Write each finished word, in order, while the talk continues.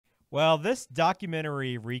Well, this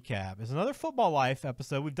documentary recap is another Football Life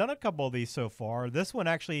episode. We've done a couple of these so far. This one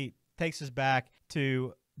actually takes us back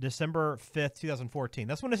to December 5th, 2014.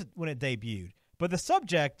 That's when it debuted. But the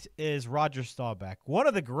subject is Roger Staubach, one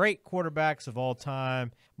of the great quarterbacks of all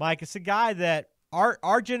time. Mike, it's a guy that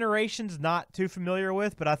our generation's not too familiar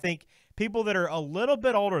with, but I think people that are a little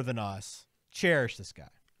bit older than us cherish this guy.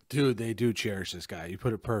 Dude, they do cherish this guy. You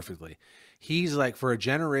put it perfectly. He's like, for a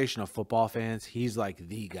generation of football fans, he's like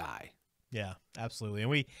the guy. Yeah,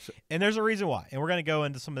 absolutely. And there's a reason why. And we're going to go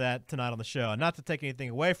into some of that tonight on the show. Not to take anything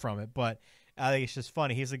away from it, but I think it's just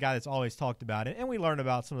funny. He's the guy that's always talked about it, and we learned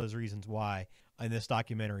about some of those reasons why in this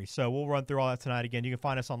documentary. So we'll run through all that tonight. Again, you can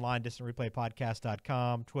find us online,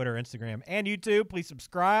 distantreplaypodcast.com, Twitter, Instagram, and YouTube. Please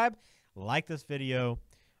subscribe, like this video.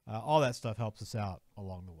 All that stuff helps us out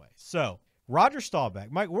along the way. So Roger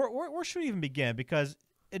Staubach. Mike, where should we even begin? Because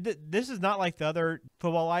this is not like the other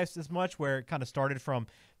Football Lives as much, where it kind of started from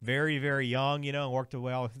very, very young, and worked its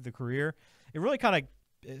way all through the career. It really kind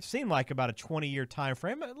of it seemed like about a 20-year time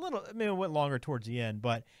frame. It went longer towards the end,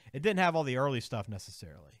 but it didn't have all the early stuff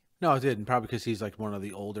necessarily. No, it didn't. Probably because he's like one of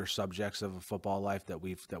the older subjects of a Football Life that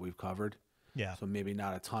we've covered. Yeah. So maybe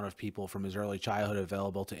not a ton of people from his early childhood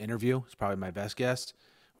available to interview. It's probably my best guess,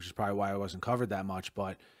 which is probably why I wasn't covered that much.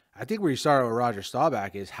 But I think where you started with Roger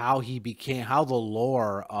Staubach is how the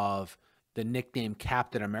lore of the nickname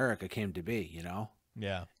Captain America came to be,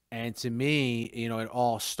 Yeah. And to me, it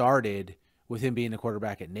all started with him being the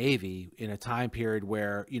quarterback at Navy in a time period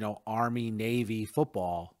where, Army, Navy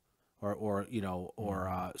football or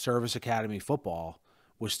Service Academy football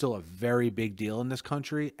was still a very big deal in this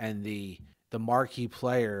country. And the marquee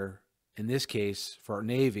player, in this case for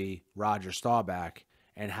Navy, Roger Staubach,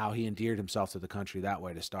 and how he endeared himself to the country that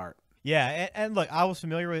way to start. Yeah, and look, I was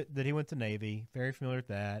familiar with that he went to Navy, very familiar with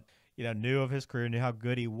that. Knew of his career, knew how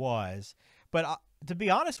good he was. But to be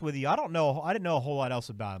honest with you, I didn't know a whole lot else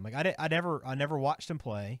about him. Like I never watched him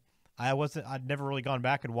play. I'd never really gone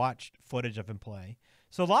back and watched footage of him play.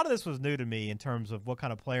 So a lot of this was new to me in terms of what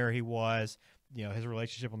kind of player he was, his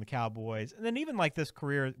relationship on the Cowboys, and then even like this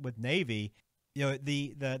career with Navy.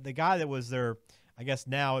 The guy that was their, I guess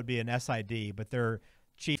now it'd be an SID, but their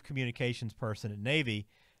chief communications person at Navy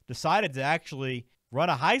decided to actually run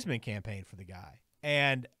a Heisman campaign for the guy.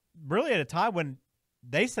 And really at a time when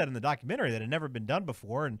they said in the documentary that it had never been done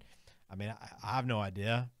before. And I mean, I have no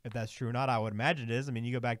idea if that's true or not. I would imagine it is. I mean,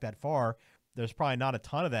 you go back that far, there's probably not a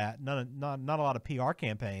ton of that, not a lot of PR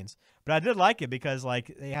campaigns. But I did like it because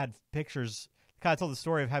like they had pictures, kind of told the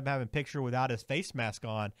story of him having a picture without his face mask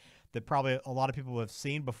on that probably a lot of people have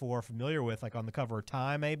seen before, familiar with, like on the cover of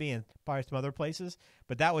Time maybe and probably some other places.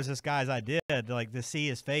 But that was this guy's idea, to see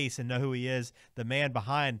his face and know who he is, the man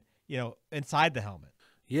behind, inside the helmet.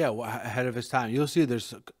 Yeah, well, ahead of his time. You'll see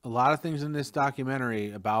there's a lot of things in this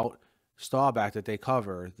documentary about Staubach that they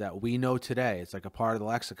cover that we know today. It's like a part of the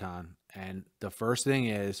lexicon. And the first thing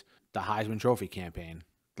is the Heisman Trophy campaign.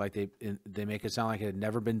 Like they make it sound like it had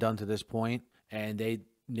never been done to this point. And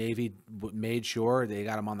Navy made sure they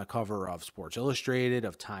got him on the cover of Sports Illustrated,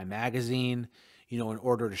 of Time Magazine, in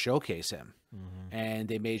order to showcase him. Mm-hmm. And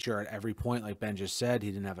they made sure at every point, like Ben just said,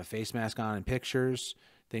 he didn't have a face mask on in pictures,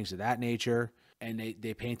 things of that nature. And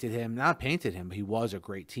they not painted him, but he was a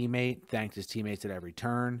great teammate, thanked his teammates at every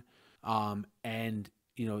turn. And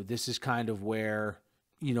this is kind of where,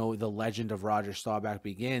 the legend of Roger Staubach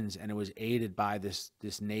begins. And it was aided by this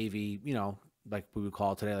Navy, like we would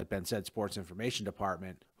call it today, like Ben said, Sports Information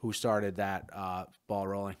Department, who started that ball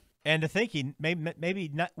rolling. And to think he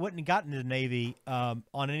maybe wouldn't have gotten to the Navy on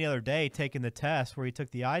any other day, taking the test where he took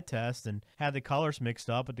the eye test and had the colors mixed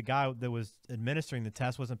up, but the guy that was administering the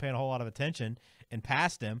test wasn't paying a whole lot of attention and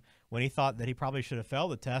passed him when he thought that he probably should have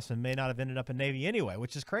failed the test and may not have ended up in Navy anyway,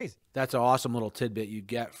 which is crazy. That's an awesome little tidbit you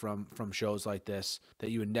get from shows like this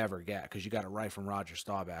that you would never get because you got it right from Roger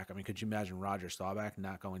Staubach. I mean, could you imagine Roger Staubach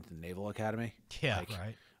not going to the Naval Academy? Yeah,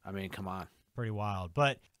 right. I mean, come on. Pretty wild.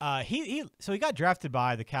 But he got drafted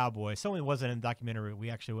by the Cowboys. Someone wasn't in the documentary. We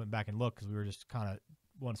actually went back and looked because we were just kind of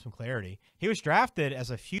wanted some clarity. He was drafted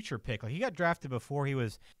as a future pick. Like he got drafted before he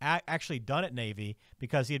was actually done at Navy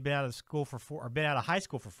because he had been out of high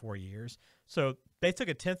school for 4 years. So they took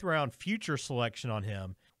a 10th round future selection on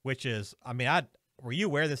him, which is, I mean, were you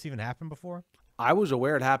aware this even happened before? I was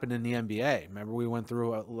aware it happened in the NBA. Remember we went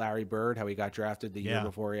through Larry Bird, how he got drafted the year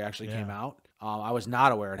before he actually came out. I was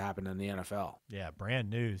not aware it happened in the NFL. Yeah,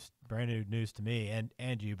 brand new news to me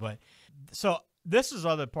and you. But so this is the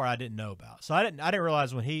other part I didn't know about. So I didn't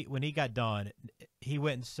realize when he got done, he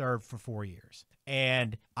went and served for 4 years.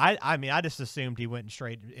 And I mean I just assumed he went and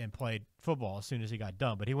straight and played football as soon as he got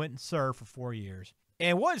done. But he went and served for 4 years.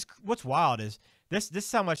 And what's wild is this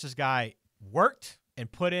is how much this guy worked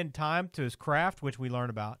and put in time to his craft, which we learned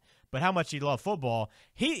about, but how much he loved football.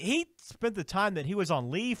 He spent the time that he was on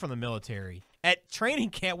leave from the military at training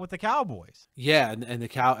camp with the Cowboys. Yeah, and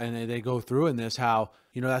they go through in this how,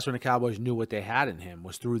 that's when the Cowboys knew what they had in him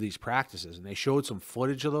was through these practices, and they showed some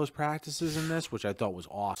footage of those practices in this, which I thought was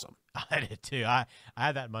awesome. I did too. I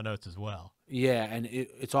had that in my notes as well. Yeah, and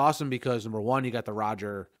it's awesome because, number one, you got the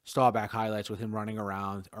Roger Staubach highlights with him running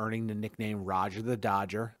around, earning the nickname Roger the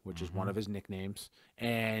Dodger, which is one of his nicknames.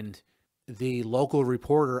 And the local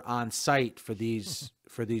reporter on site for these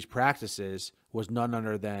practices was none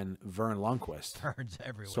other than Vern Lundquist. Vern's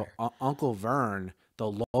everywhere. So Uncle Vern,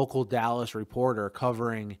 the local Dallas reporter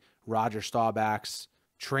covering Roger Staubach's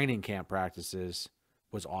training camp practices,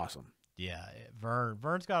 was awesome. Yeah,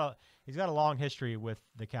 Vern's got a long history with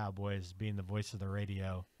the Cowboys, being the voice of the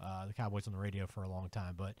radio, the Cowboys on the radio for a long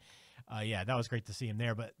time. But yeah, that was great to see him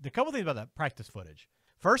there. But the couple things about that practice footage.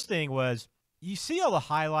 First thing was, you see all the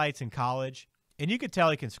highlights in college, and you could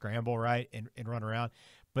tell he can scramble, right, and run around.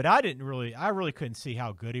 But I really couldn't see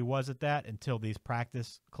how good he was at that until these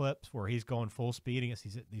practice clips where he's going full speed against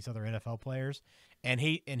these other NFL players, and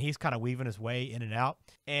he's kind of weaving his way in and out.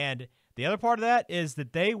 And the other part of that is that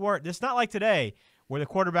it's not like today where the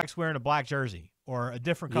quarterback's wearing a black jersey or a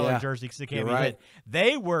different color jersey because they can't be hit.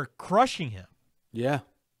 They were crushing him. Yeah,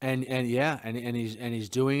 and he's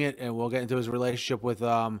doing it, and we'll get into his relationship with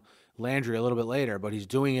Landry a little bit later, but he's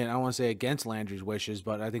doing it, I don't want to say against Landry's wishes,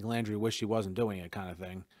 but I think Landry wished he wasn't doing it, kind of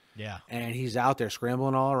thing. Yeah. And he's out there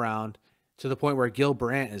scrambling all around to the point where Gil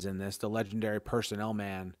Brandt is in this, the legendary personnel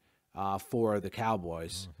man for the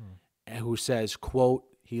Cowboys, and who says, quote,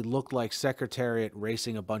 "He looked like Secretariat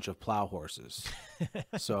racing a bunch of plow horses."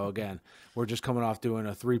 So again, we're just coming off doing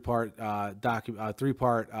a three-part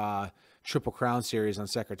Triple Crown series on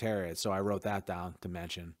Secretariat, so I wrote that down to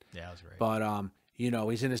mention. Yeah, that was great. But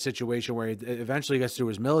he's in a situation where he eventually gets through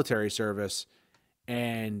his military service,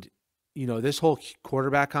 and this whole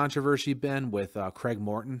quarterback controversy, Ben, with Craig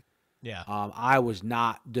Morton. Yeah. I was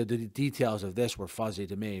not the details of this were fuzzy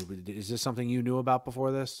to me. Is this something you knew about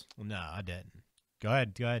before this? No, I didn't. Go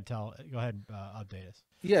ahead, update us.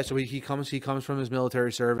 Yeah, so he comes from his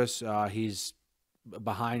military service. He's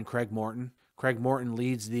behind Craig Morton. Craig Morton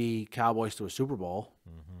leads the Cowboys to a Super Bowl.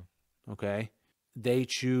 Okay. They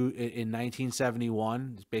choose in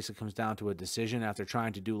 1971. It basically comes down to a decision after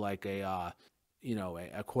trying to do like a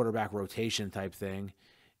quarterback rotation type thing.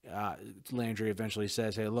 Landry eventually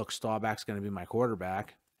says, "Hey, look, Staubach's going to be my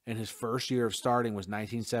quarterback." And his first year of starting was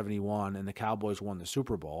 1971, and the Cowboys won the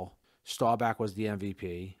Super Bowl. Staubach was the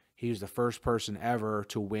MVP. He was the first person ever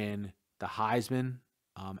to win the Heisman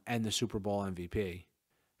and the Super Bowl MVP.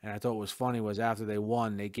 And I thought what was funny was after they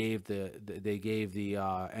won, they gave the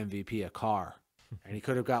MVP a car. And he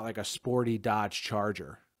could have got like a sporty Dodge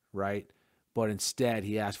Charger, right? But instead,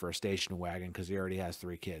 he asked for a station wagon because he already has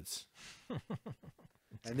 3 kids.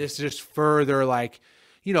 And this just further,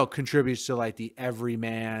 contributes to like the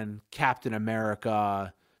everyman, Captain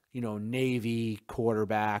America, Navy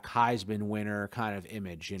quarterback, Heisman winner kind of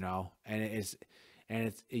image, And it's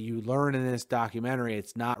you learn in this documentary,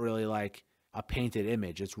 it's not really like a painted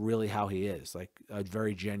image. It's really how he is, like a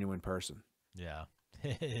very genuine person. Yeah.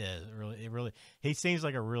 It is really. He seems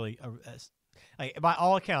like like by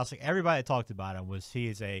all accounts, like everybody that talked about him he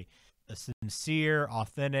is a sincere,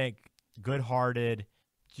 authentic, good-hearted,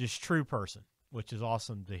 just true person, which is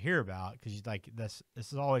awesome to hear about because this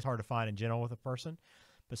is always hard to find in general with a person,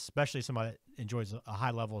 but especially somebody that enjoys a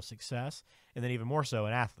high level of success, and then even more so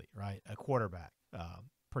an athlete, right? A quarterback.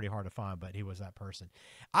 Pretty hard to find, but he was that person.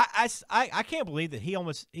 I can't believe that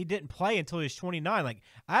he didn't play until he was 29. Like,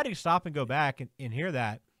 I had to stop and go back and hear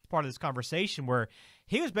that part of this conversation where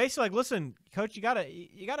he was basically like, "Listen, coach, you gotta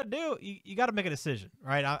make a decision,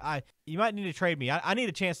 right? You might need to trade me. I need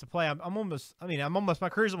a chance to play. My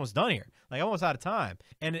career's almost done here. Like, I'm almost out of time."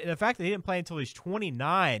 And the fact that he didn't play until he's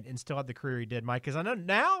 29 and still had the career he did, Mike, because I know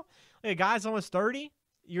now a guy's almost 30.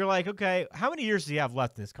 You're like, okay, how many years does he have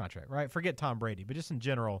left in this contract, right? Forget Tom Brady, but just in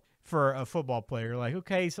general, for a football player, you're like,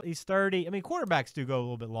 okay, so he's 30. I mean, quarterbacks do go a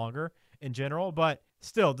little bit longer in general, but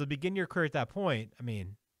still, to begin your career at that point, I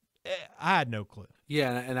mean, I had no clue.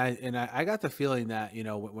 Yeah, and I got the feeling that,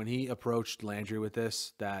 when he approached Landry with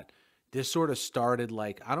this, that this sort of started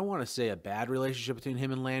like, I don't want to say a bad relationship between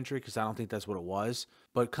him and Landry, because I don't think that's what it was,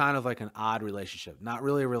 but kind of like an odd relationship. Not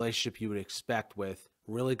really a relationship you would expect with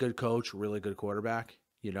really good coach, really good quarterback.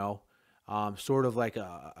 Sort of like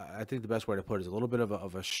I think the best way to put it is a little bit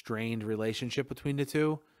of a strained relationship between the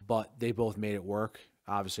two, but they both made it work,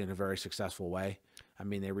 obviously in a very successful way. I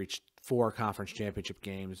mean, they reached 4 conference championship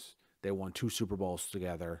games. They won 2 Super Bowls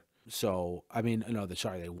together. So, I mean, no,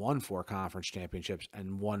 they won 4 conference championships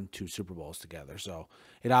and won 2 Super Bowls together. So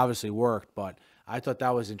it obviously worked, but I thought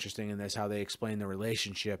that was interesting in this, how they explained the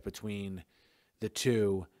relationship between the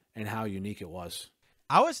two and how unique it was.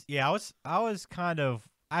 I was kind of,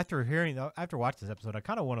 after watching this episode, I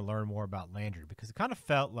kind of want to learn more about Landry, because it kind of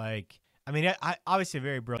felt like, I mean, I obviously a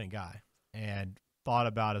very brilliant guy and thought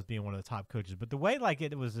about as being one of the top coaches, but the way like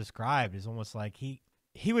it was described is almost like he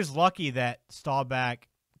was lucky that Staubach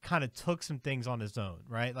kind of took some things on his own,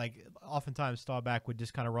 right? Like oftentimes Staubach would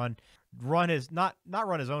just kind of run his not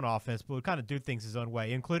run his own offense, but would kind of do things his own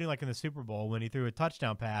way, including like in the Super Bowl when he threw a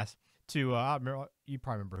touchdown pass to I remember, you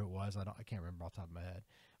probably remember who it was. I can't remember off the top of my head,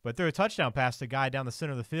 but threw a touchdown pass to a guy down the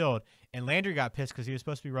center of the field, and Landry got pissed because he was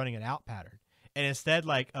supposed to be running an out pattern. And instead,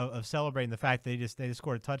 like of celebrating the fact that they just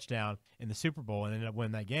scored a touchdown in the Super Bowl and ended up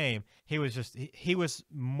winning that game, he was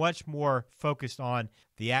much more focused on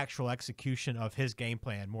the actual execution of his game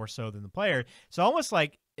plan more so than the player. So almost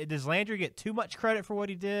like, does Landry get too much credit for what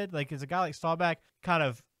he did? Like, is a guy like Staubach kind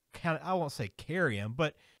of I won't say carry him,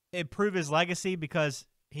 but improve his legacy because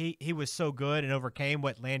he was so good and overcame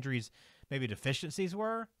what Landry's maybe deficiencies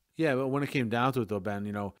were? Yeah, but when it came down to it, though,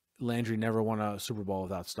 Ben, Landry never won a Super Bowl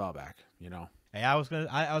without Staubach. Hey, I was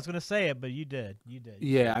gonna say it, but you did.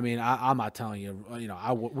 Yeah, I mean, I'm not telling you.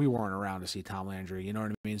 We weren't around to see Tom Landry. You know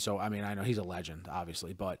what I mean? So I mean, I know he's a legend,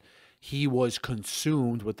 obviously, but he was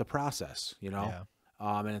consumed with the process. Yeah.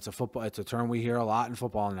 And it's a term we hear a lot in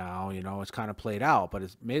football now. It's kind of played out, but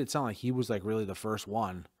it's made it sound like he was like really the first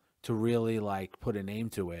one to really like put a name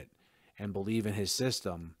to it and believe in his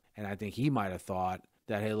system. And I think he might have thought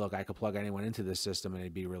that, hey, look, I could plug anyone into this system and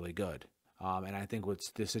it'd be really good. And I think what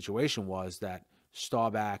the situation was that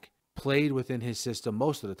Staubach played within his system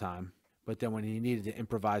most of the time, but then when he needed to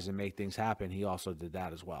improvise and make things happen, he also did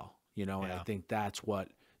that as well. And I think that's what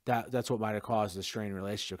might have caused the strained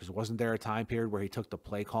relationship, because wasn't there a time period where he took the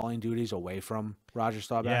play calling duties away from Roger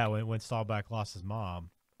Staubach? Yeah, when Staubach lost his mom,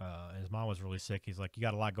 and his mom was really sick. He's like, you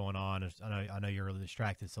got a lot going on. I know you're really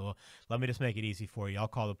distracted, so let me just make it easy for you. I'll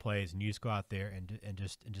call the plays, and you just go out there and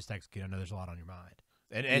just execute. I know there's a lot on your mind.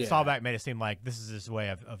 And Staubach made it seem like this is his way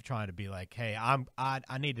of trying to be like, hey,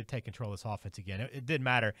 I need to take control of this offense again. It didn't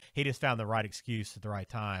matter. He just found the right excuse at the right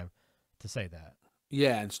time to say that.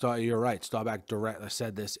 Yeah, and you're right. Staubach directly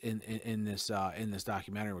said this in this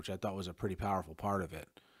documentary, which I thought was a pretty powerful part of it.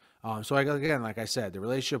 So again, like I said, the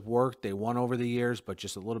relationship worked. They won over the years, but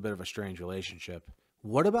just a little bit of a strange relationship.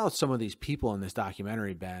 What about some of these people in this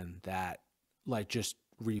documentary, Ben, that like just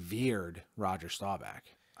revered Roger Staubach?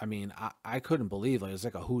 I mean, I couldn't believe, like, it's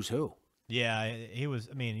like a who's who. Yeah, he was.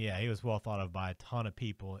 I mean, yeah, he was well thought of by a ton of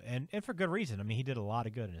people, and for good reason. I mean, he did a lot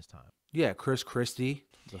of good in his time. Yeah, Chris Christie,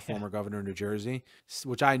 the former governor of New Jersey,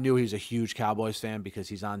 which I knew he was a huge Cowboys fan because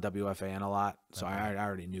he's on WFAN a lot, so I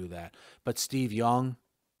already knew that. But Steve Young,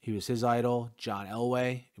 he was his idol. John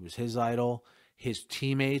Elway, he was his idol. His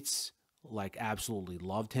teammates, like, absolutely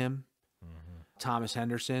loved him.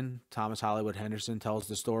 Mm-hmm. Thomas Hollywood Henderson tells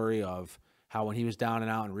the story of how when he was down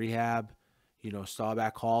and out in rehab,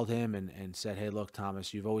 Staubach called him and said, hey, look,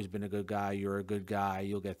 Thomas, you've always been a good guy. You're a good guy.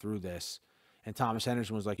 You'll get through this. And Thomas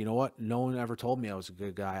Henderson was like, you know what? No one ever told me I was a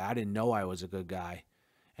good guy. I didn't know I was a good guy.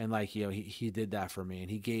 And, like, he did that for me.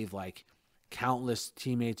 And he gave, like, countless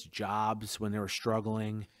teammates jobs when they were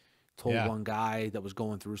struggling. Told one guy that was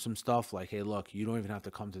going through some stuff, like, hey, look, you don't even have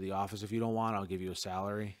to come to the office if you don't want. I'll give you a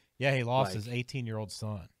salary. Yeah, he lost his 18-year-old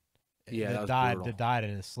son. Yeah, that died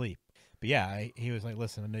in his sleep. But yeah, he was like,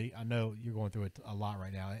 listen, I know you're going through it a lot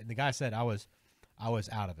right now. And the guy said, I was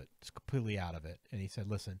out of it, just completely out of it. And he said,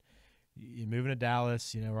 listen, you're moving to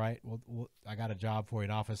Dallas, right? Well, I got a job for you,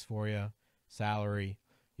 an office for you, salary.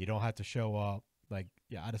 You don't have to show up. Like,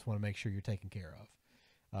 yeah, I just want to make sure you're taken care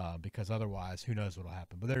of, because otherwise, who knows what'll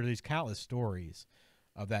happen. But there are these countless stories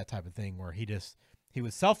of that type of thing where he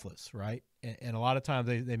was selfless, right? And a lot of times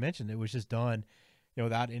they mentioned it was just done,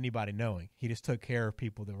 without anybody knowing. He just took care of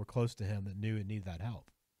people that were close to him that knew and needed that help.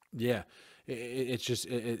 Yeah, it's just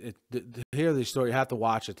to hear these stories. You have to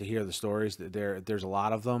watch it to hear the stories. There's a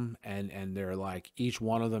lot of them, and they're like, each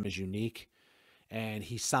one of them is unique. And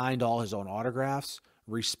he signed all his own autographs,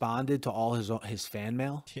 responded to all his fan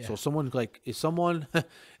mail. Yeah. So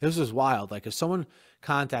this is wild. Like, if someone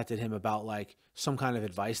contacted him about like some kind of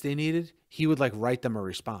advice they needed, he would like write them a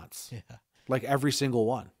response. Yeah, like every single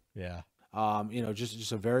one. Yeah.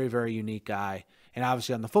 Just a very, very unique guy. And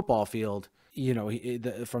obviously on the football field,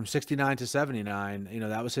 from 69 to 79,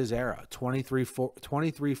 that was his era. 23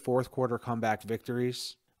 fourth quarter comeback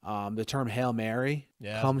victories. The term Hail Mary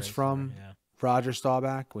comes from Roger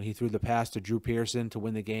Staubach when he threw the pass to Drew Pearson to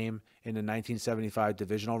win the game in the 1975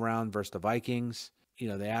 divisional round versus the Vikings. You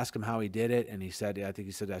know, they asked him how he did it, and he said, I think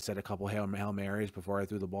he said, I said a couple Hail Marys before I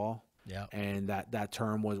threw the ball. Yeah. And that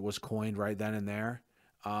term was coined right then and there.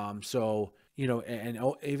 So, you know, and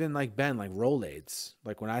even like Ben, like Rolaids.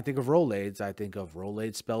 Like when I think of Rolaids, I think of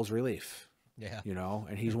Rolaids spells relief. Yeah. You know,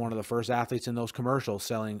 and he's one of the first athletes in those commercials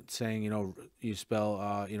saying, you know, you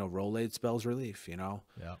spell, you know, Rolaids spells relief, you know?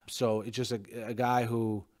 Yeah. So it's just a guy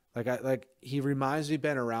who, like he reminds me,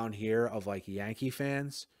 Ben, around here of like Yankee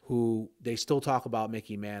fans who they still talk about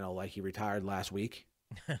Mickey Mantle like he retired last week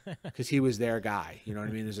because he was their guy. You know what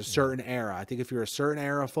I mean? There's a certain era. I think if you're a certain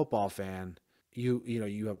era football fan, you know,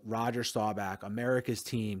 you have Roger Staubach, America's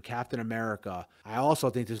team, Captain America. I also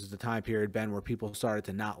think this is the time period, Ben, where people started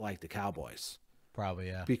to not like the Cowboys. Probably,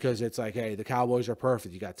 yeah. Because it's like, hey, the Cowboys are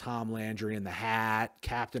perfect. You got Tom Landry in the hat,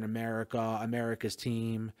 Captain America, America's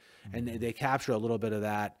team. And they capture a little bit of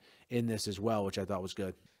that in this as well, which I thought was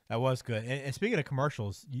good. That was good. And speaking of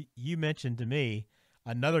commercials, you mentioned to me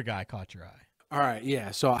another guy caught your eye. All right,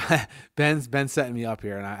 yeah. So Ben's setting me up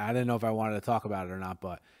here, and I didn't know if I wanted to talk about it or not.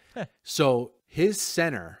 But so his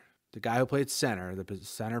center, the guy who played center, the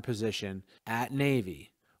center position at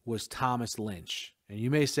Navy, was Thomas Lynch. And you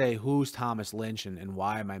may say, who's Thomas Lynch and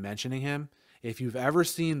why am I mentioning him? If you've ever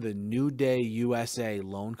seen the New Day USA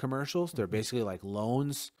loan commercials, they're basically like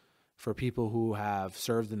loans for people who have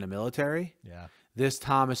served in the military. Yeah. This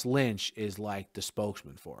Thomas Lynch is like the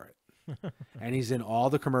spokesman for it. And he's in all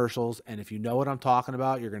the commercials. And if you know what I'm talking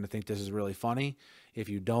about, you're going to think this is really funny. If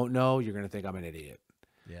you don't know, you're going to think I'm an idiot.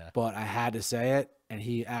 Yeah. But I had to say it. And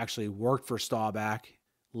he actually worked for Staubach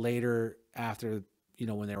later after, you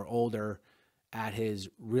know, when they were older at his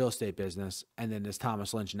real estate business. And then this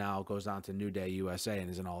Thomas Lynch now goes on to New Day USA and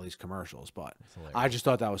is in all these commercials. But I just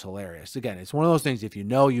thought that was hilarious. Again, it's one of those things. If you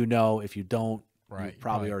know, you know. If you don't, you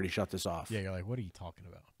probably already shut this off. Yeah, you're like, what are you talking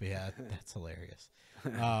about? But yeah, that's hilarious.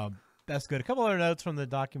 That's good. A couple other notes from the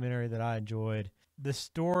documentary that I enjoyed. The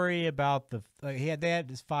story about they had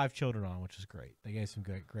his 5 children on, which is great. They gave some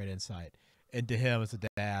great insight into him as a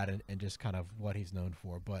dad and just kind of what he's known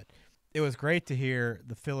for. But it was great to hear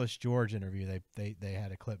the Phyllis George interview they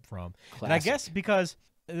had a clip from. Classic. And I guess because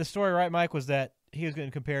the story, right, Mike, was that he was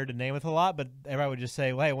getting compared to Namath a lot, but everybody would just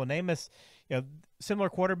say, well, hey, well, Namath, you know, similar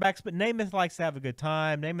quarterbacks, but Namath likes to have a good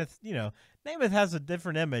time. Namath has a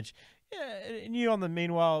different image. Yeah, and you on the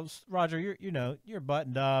meanwhile, Roger, you're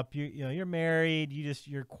buttoned up. You're married.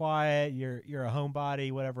 You're quiet. You're a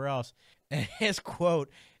homebody, whatever else. And his quote,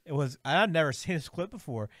 I'd never seen this clip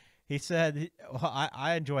before. He said, well,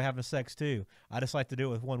 I enjoy having sex too. I just like to do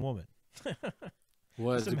it with one woman.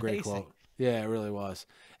 Was a great quote. Yeah, it really was.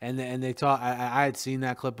 And they talk. I had seen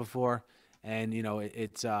that clip before, and you know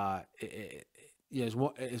it's one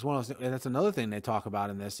of those. And that's another thing they talk about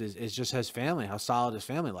in this is just his family, how solid his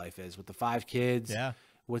family life is with the 5 kids. Yeah.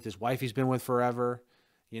 With his wife he's been with forever.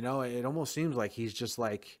 You know, it almost seems like he's just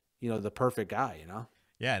like, you know, the perfect guy. You know.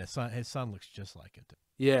 Yeah, and his son looks just like him too.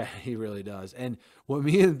 Yeah, he really does. And what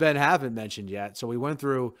me and Ben haven't mentioned yet, so we went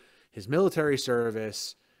through his military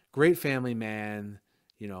service, great family man,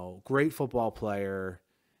 you know, great football player.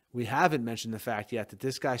 We haven't mentioned the fact yet that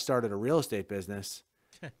this guy started a real estate business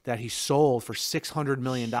that he sold for $600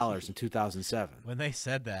 million in 2007. When they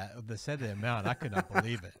said the amount, I could not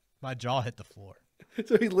believe it. My jaw hit the floor.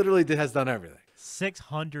 So he literally has done everything.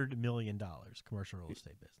 $600 million commercial real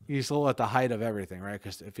estate business. He sold at the height of everything, right?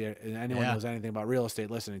 Because if anyone knows anything about real estate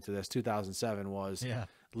listening to this, 2007 was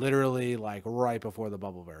literally like right before the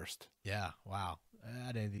bubble burst. Yeah, wow.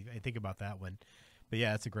 I didn't even think about that one. But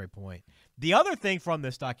yeah, that's a great point. The other thing from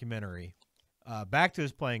this documentary, back to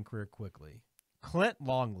his playing career quickly, Clint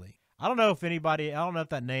Longley. I don't know if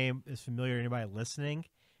that name is familiar to anybody listening,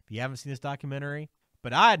 if you haven't seen this documentary,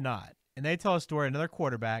 but I had not. And they tell a story, another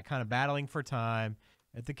quarterback kind of battling for time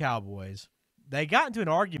at the Cowboys. They got into an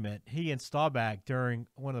argument, he and Staubach, during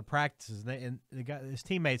one of the practices. And his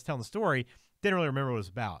teammates telling the story didn't really remember what it was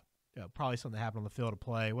about. Probably something that happened on the field of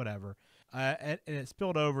play, whatever. And it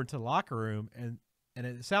spilled over into the locker room, and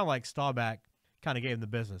it sounded like Staubach kind of gave him the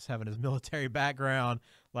business, having his military background,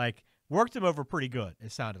 like worked him over pretty good,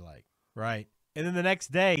 it sounded like, right? And then the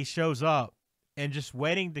next day he shows up and just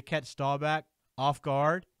waiting to catch Staubach off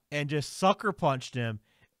guard and just sucker punched him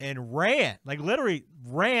and ran, like literally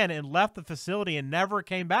ran and left the facility and never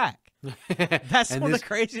came back. That's one of the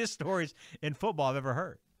craziest stories in football I've ever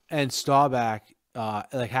heard. And Staubach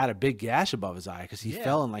had a big gash above his eye because he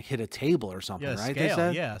fell and like hit a table or something, right? Scale, they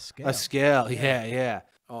said? Yeah, scale. A scale, yeah.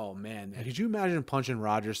 Oh man, could you imagine punching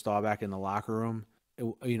Roger Staubach in the locker room?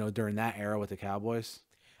 You know, during that era with the Cowboys.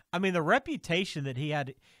 I mean, the reputation that he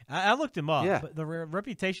had, I looked him up, Yeah. but the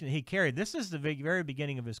reputation that he carried, this is the very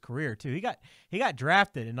beginning of his career, too. He got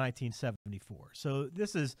drafted in 1974. So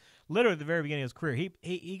this is literally the very beginning of his career.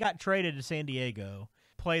 He got traded to San Diego,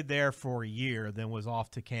 played there for a year, then was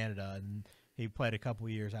off to Canada, and he played a couple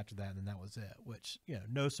of years after that, and then that was it, which,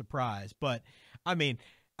 no surprise. But, I mean,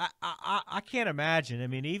 I can't imagine. I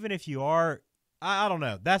mean, even if you are, I don't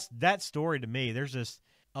know. That story to me, there's just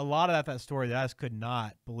a lot of that story that I just could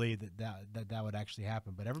not believe that would actually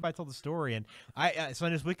happen. But everybody told the story, and so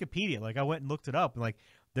in his Wikipedia, like I went and looked it up, and like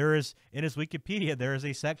in his Wikipedia there is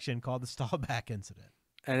a section called the Staubach incident.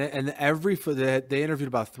 And they interviewed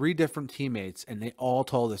about 3 different teammates, and they all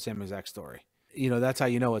told the same exact story. That's how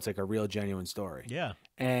you know it's like a real, genuine story. Yeah.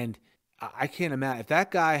 And I can't imagine if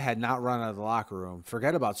that guy had not run out of the locker room.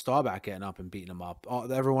 Forget about Staubach getting up and beating him up.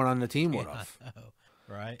 Everyone on the team would have. Yeah,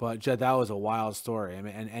 right. But that was a wild story. I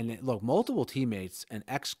mean, and look, multiple teammates and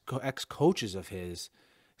ex coaches of his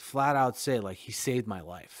flat out say like he saved my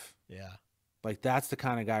life. Yeah. Like that's the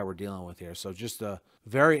kind of guy we're dealing with here. So just a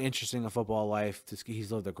very interesting football life.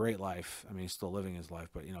 He's lived a great life. I mean, he's still living his life,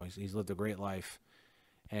 but he's lived a great life.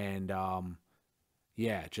 And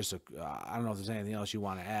yeah, just I don't know if there's anything else you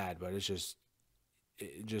want to add, but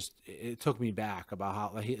it took me back about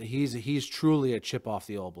how he's truly a chip off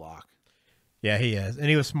the old block. Yeah, he is, and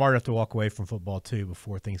he was smart enough to walk away from football too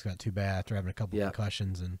before things got too bad after having a couple of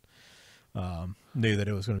concussions, and knew that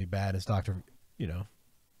it was going to be bad. His doctor,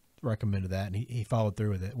 recommended that, and he followed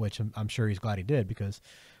through with it, which I'm sure he's glad he did because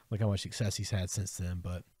look how much success he's had since then.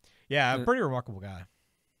 But yeah, a pretty remarkable guy.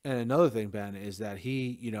 And another thing, Ben, is that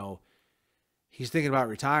he's thinking about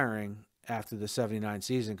retiring after the 79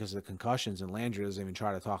 season because of the concussions, and Landry doesn't even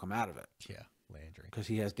try to talk him out of it. Yeah, Landry. Because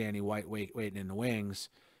he has Danny White waiting in the wings.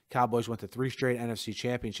 Cowboys went to 3 straight NFC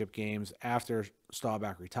championship games after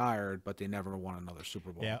Staubach retired, but they never won another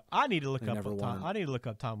Super Bowl. Yeah, I need to look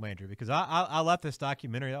up Tom Landry because I left this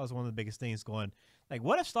documentary. That was one of the biggest things going. Like,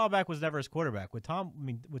 what if Staubach was never his quarterback? Would Tom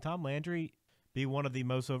Landry be one of the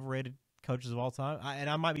most overrated coaches of all time? And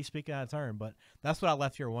I might be speaking out of turn, but that's what I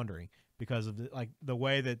left here wondering because of the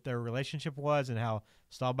way that their relationship was and how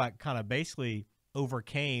Staubach kind of basically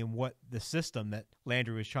overcame what the system that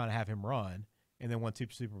Landry was trying to have him run, and then won 2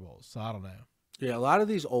 Super Bowls. So I don't know. Yeah, a lot of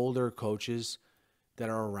these older coaches that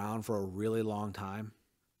are around for a really long time,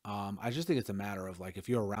 I just think it's a matter of like if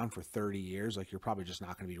you're around for 30 years, like you're probably just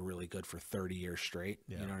not going to be really good for 30 years straight.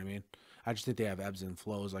 Yeah. You know what I mean? I just think they have ebbs and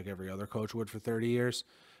flows like every other coach would for 30 years.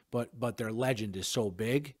 But their legend is so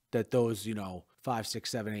big that those 5, 6,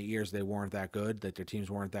 7, 8 years they weren't that good, that their teams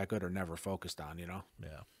weren't that good, are never focused on. Yeah.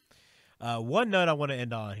 One note I want to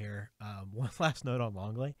end on here. One last note on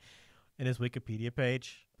Longley. In his Wikipedia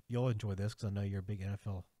page, you'll enjoy this because I know you're a big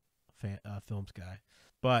NFL films guy.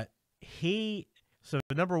 But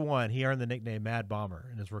number one, he earned the nickname Mad Bomber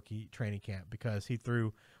in his rookie training camp because he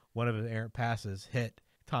threw one of his errant passes, hit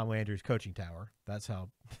Tom Landry's coaching tower. That's how,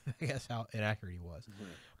 I guess, how inaccurate he was.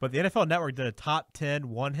 Mm-hmm. But the NFL Network did a top 10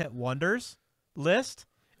 one-hit wonders list,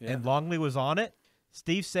 and Longley was on it.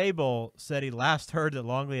 Steve Sable said he last heard that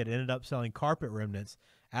Longley had ended up selling carpet remnants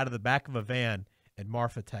out of the back of a van in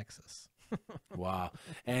Marfa, Texas. Wow.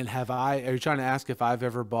 And are you trying to ask if I've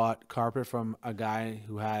ever bought carpet from a guy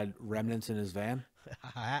who had remnants in his van?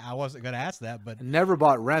 I wasn't going to ask that, but I never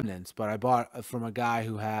bought remnants, but I bought from a guy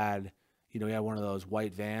who had, he had one of those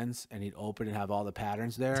white vans, and he'd open and have all the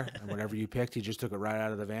patterns there, and whatever you picked, he just took it right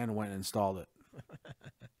out of the van and went and installed it.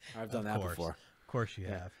 I've done that before. Of course you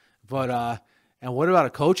have. But and what about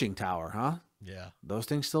a coaching tower, huh? Yeah. Those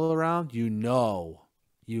things still around?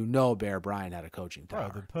 Bear Bryant had a coaching tower.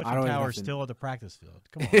 Bro, the coaching tower's still at the practice field.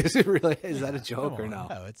 Come on. Is it really? Is that a joke or no?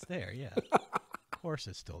 No, it's there, yeah. Of course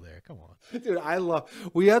it's still there. Come on. Dude,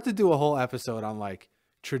 we have to do a whole episode on like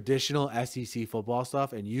traditional SEC football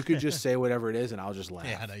stuff, and you could just say whatever it is and I'll just laugh.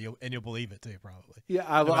 Yeah, I know, you'll believe it too, probably. Yeah,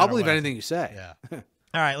 I'll believe anything you say. Yeah.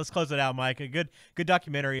 All right, let's close it out, Mike. A good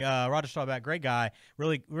documentary. Roger Staubach, great guy.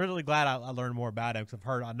 Really glad I learned more about him because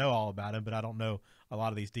I know all about him, but I don't know a lot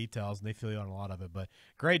of these details, and they fill you on a lot of it. But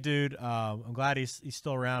great dude. I'm glad he's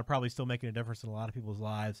still around, probably still making a difference in a lot of people's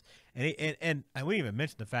lives. And we didn't even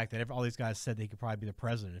mention the fact that all these guys said that he could probably be the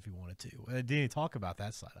president if he wanted to. I didn't even talk about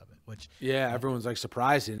that side of it. Which everyone's like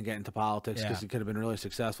surprised he didn't get into politics because he could have been really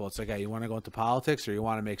successful. It's like, hey, you want to go into politics or you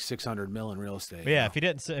want to make $600 million in real estate? Yeah,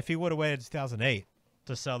 if he would have waited 2008.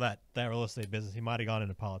 To sell that real estate business, he might have gone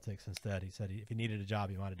into politics instead. He said if he needed a job,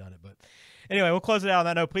 he might have done it. But anyway, we'll close it out on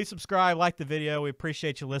that note. Please subscribe, like the video. We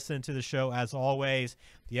appreciate you listening to the show as always.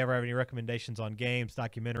 If you ever have any recommendations on games,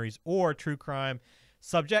 documentaries, or true crime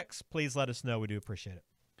subjects, please let us know. We do appreciate it.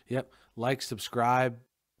 Yep. Like, subscribe,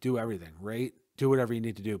 do everything. Rate, do whatever you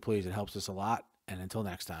need to do, please. It helps us a lot. And until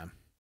next time.